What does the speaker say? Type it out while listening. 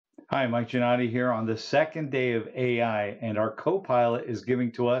Hi, Mike Giannotti here on the second day of AI, and our Copilot is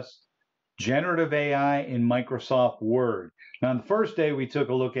giving to us generative AI in Microsoft Word. Now, on the first day, we took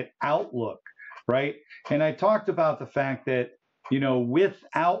a look at Outlook, right? And I talked about the fact that, with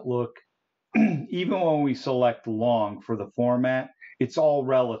Outlook, even when we select long for the format, it's all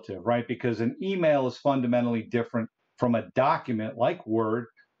relative, right? Because an email is fundamentally different from a document like Word,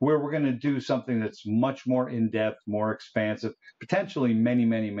 where we're going to do something that's much more in-depth, more expansive, potentially many,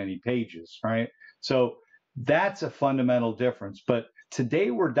 many, many pages, right? So that's a fundamental difference. But today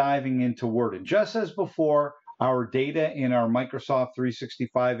we're diving into Word. And just as before, our data in our Microsoft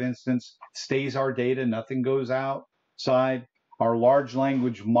 365 instance stays our data, nothing goes outside. Our large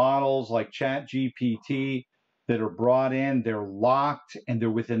language models like ChatGPT that are brought in, they're locked and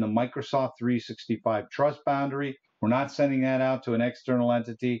they're within the Microsoft 365 trust boundary. We're not sending that out to an external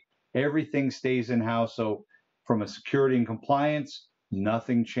entity. Everything stays in-house. So from a security and compliance,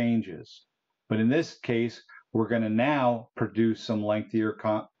 nothing changes. But in this case, we're going to now produce some lengthier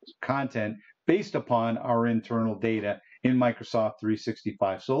content based upon our internal data in Microsoft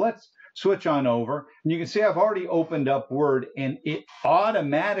 365. So let's switch on over. And you can see I've already opened up Word, and it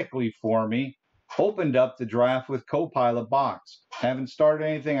automatically for me opened up the Draft with Copilot box. I haven't started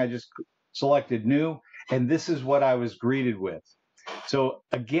anything. I just selected New, and this is what I was greeted with. So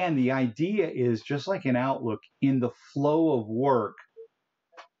again, the idea is just like in Outlook, in the flow of work,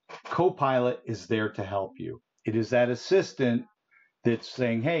 Copilot is there to help you. It is that assistant that's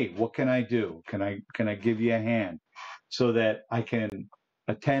saying, hey, what can I do? Can I give you a hand so that I can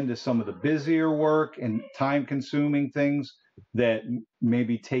attend to some of the busier work and time-consuming things that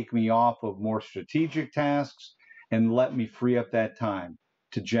maybe take me off of more strategic tasks and let me free up that time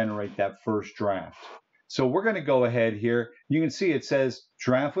to generate that first draft. So we're going to go ahead here. You can see it says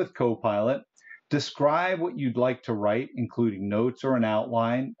Draft with Copilot. Describe what you'd like to write, including notes or an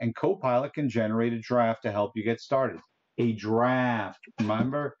outline, and Copilot can generate a draft to help you get started. A draft.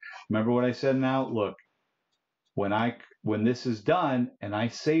 Remember what I said in Outlook. When this is done and I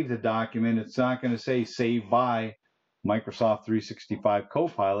save the document, it's not going to say save by Microsoft 365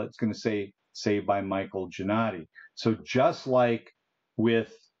 Copilot. It's going to say save by Michael Giannotti. So just like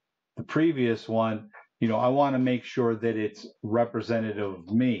with the previous one, I want to make sure that it's representative of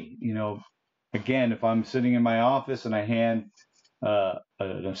me. Again, if I'm sitting in my office and I hand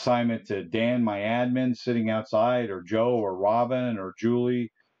an assignment to Dan, my admin, sitting outside, or Joe or Robin or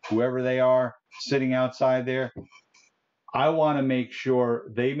Julie, whoever they are sitting outside there, I want to make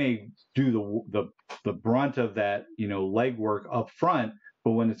sure they may do the brunt of that, legwork up front.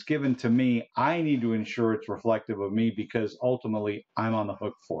 But when it's given to me, I need to ensure it's reflective of me because ultimately I'm on the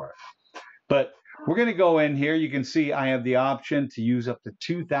hook for it. But we're going to go in here. You can see I have the option to use up to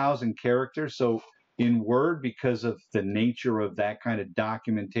 2,000 characters. So in Word, because of the nature of that kind of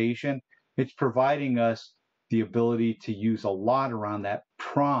documentation, it's providing us the ability to use a lot around that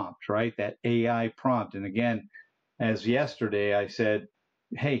prompt, right? That AI prompt. And again, as yesterday I said,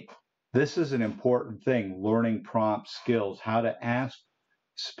 hey, this is an important thing, learning prompt skills, how to ask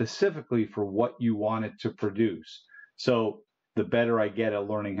specifically for what you want it to produce. So the better I get at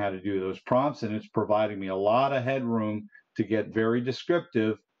learning how to do those prompts, and it's providing me a lot of headroom to get very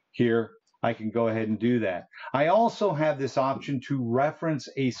descriptive here. I can go ahead and do that. I also have this option to reference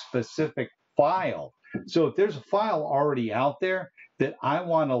a specific file. So if there's a file already out there that I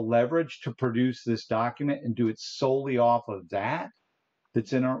want to leverage to produce this document and do it solely off of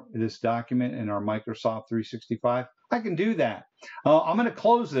that's in this document in our Microsoft 365, I can do that. I'm going to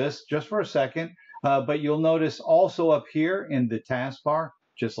close this just for a second, but you'll notice also up here in the taskbar,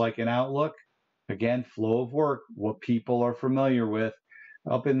 just like in Outlook, again, flow of work, what people are familiar with.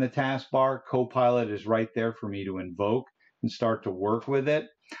 Up in the taskbar, Copilot is right there for me to invoke and start to work with it.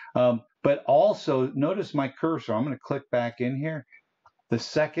 But also notice my cursor. I'm going to click back in here. The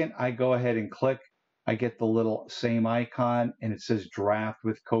second I go ahead and click, I get the little same icon and it says Draft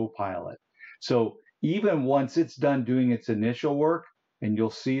with Copilot. So even once it's done doing its initial work, and you'll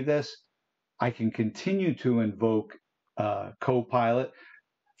see this, I can continue to invoke Copilot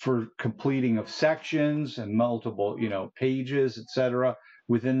for completing of sections and multiple, pages, etc.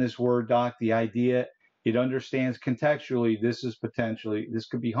 within this Word doc. The idea, it understands contextually, this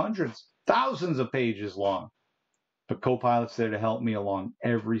could be hundreds, thousands of pages long. But Copilot's there to help me along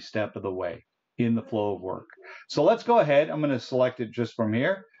every step of the way in the flow of work. So let's go ahead. I'm going to select it just from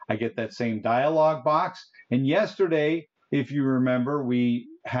here. I get that same dialog box. And yesterday, if you remember, we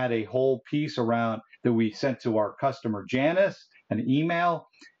had a whole piece around that we sent to our customer, Janice, an email,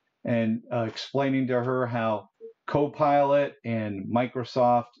 and explaining to her how Copilot and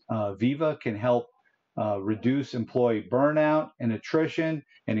Microsoft Viva can help reduce employee burnout and attrition,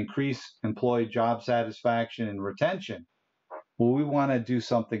 and increase employee job satisfaction and retention. Well, we want to do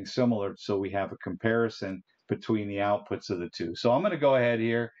something similar so we have a comparison between the outputs of the two. So I'm going to go ahead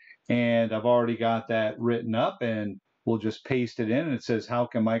here, and I've already got that written up, and we'll just paste it in. And it says, how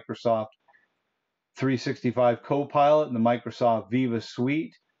can Microsoft 365 Copilot and the Microsoft Viva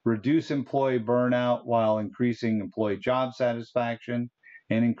Suite reduce employee burnout while increasing employee job satisfaction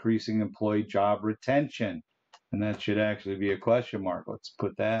and increasing employee job retention? And that should actually be a question mark. Let's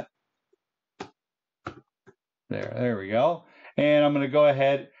put that there. There we go. And I'm going to go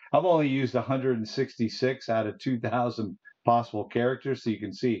ahead. I've only used 166 out of 2,000 possible characters. So you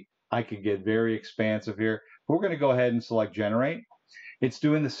can see I could get very expansive here. We're going to go ahead and select generate. It's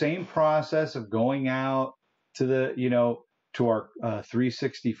doing the same process of going out to the, to our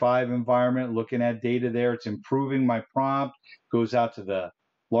 365 environment, looking at data there. It's improving my prompt, goes out to the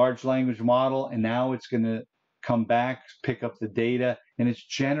large language model, and now it's going to come back, pick up the data, and it's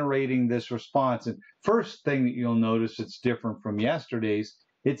generating this response. And first thing that you'll notice it's different from yesterday's,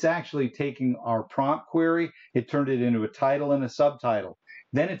 it's actually taking our prompt query, it turned it into a title and a subtitle.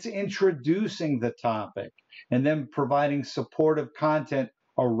 Then it's introducing the topic and then providing supportive content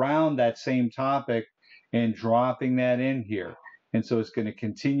around that same topic and dropping that in here. And so it's going to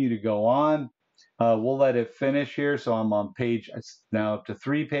continue to go on. We'll let it finish here. So I'm on page, it's now up to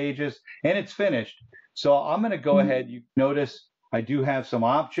 3 pages, and it's finished. So I'm going to go ahead. You notice I do have some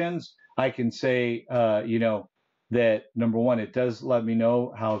options. I can say, that number one, it does let me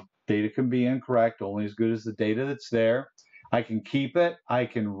know how data can be incorrect, only as good as the data that's there. I can keep it. I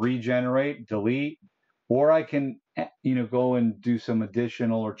can regenerate, delete, or I can, go and do some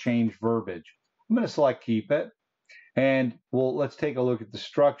additional or change verbiage. I'm going to select keep it. And well, let's take a look at the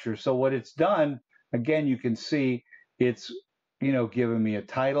structure. So what it's done, again, you can see it's, given me a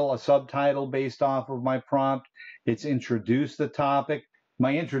title, a subtitle based off of my prompt. It's introduced the topic.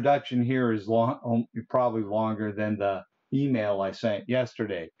 My introduction here is probably longer than the email I sent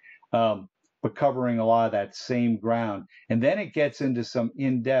yesterday, but covering a lot of that same ground. And then it gets into some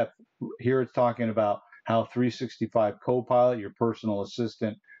in-depth. Here it's talking about how 365 Copilot, your personal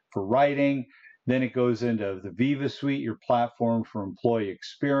assistant for writing. Then it goes into the Viva Suite, your platform for employee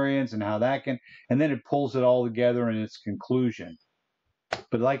experience, and how that can, and then it pulls it all together in its conclusion.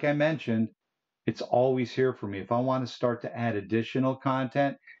 But like I mentioned, it's always here for me. If I want to start to add additional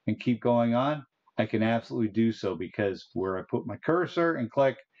content and keep going on, I can absolutely do so, because where I put my cursor and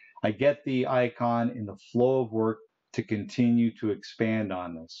click, I get the icon in the flow of work to continue to expand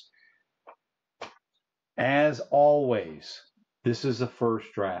on this. As always, this is a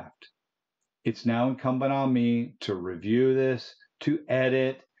first draft. It's now incumbent on me to review this, to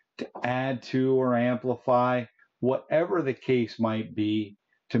edit, to add to or amplify, whatever the case might be,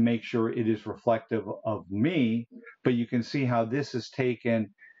 to make sure it is reflective of me. But you can see how this is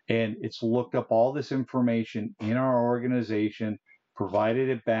taken and it's looked up all this information in our organization, provided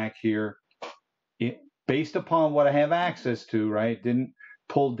it back here based upon what I have access to, right? Didn't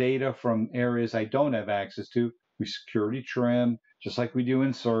pull data from areas I don't have access to. We security trim, just like we do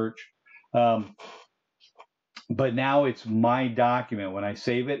in search. But now it's my document. When I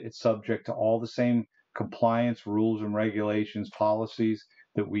save it, it's subject to all the same compliance rules and regulations, policies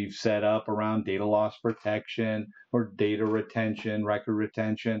that we've set up around data loss protection or data retention, record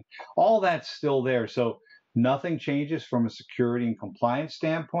retention. All that's still there. So nothing changes from a security and compliance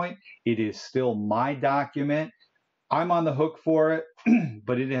standpoint. It is still my document. I'm on the hook for it,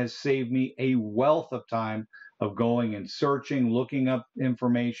 but it has saved me a wealth of time of going and searching, looking up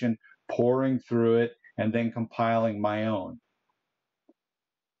information, pouring through it, and then compiling my own.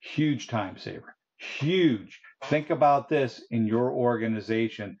 Huge time saver. Huge. Think about this in your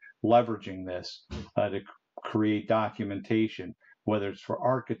organization, leveraging this to create documentation, whether it's for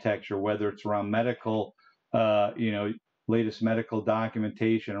architecture, whether it's around medical, latest medical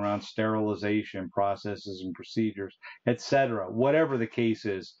documentation around sterilization processes and procedures, etc. Whatever the case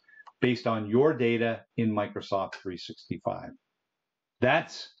is, based on your data in Microsoft 365.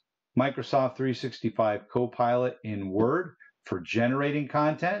 That's Microsoft 365 Copilot in Word for generating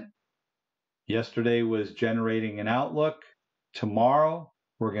content. Yesterday was generating an Outlook. Tomorrow,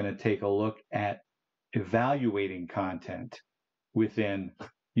 we're going to take a look at evaluating content within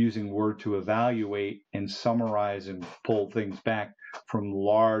using Word to evaluate and summarize and pull things back from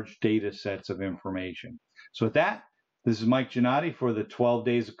large data sets of information. So with that, this is Mike Giannotti for the 12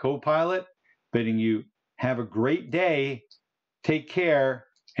 Days of Copilot, bidding you have a great day, take care,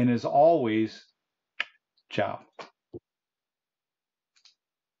 and as always, ciao.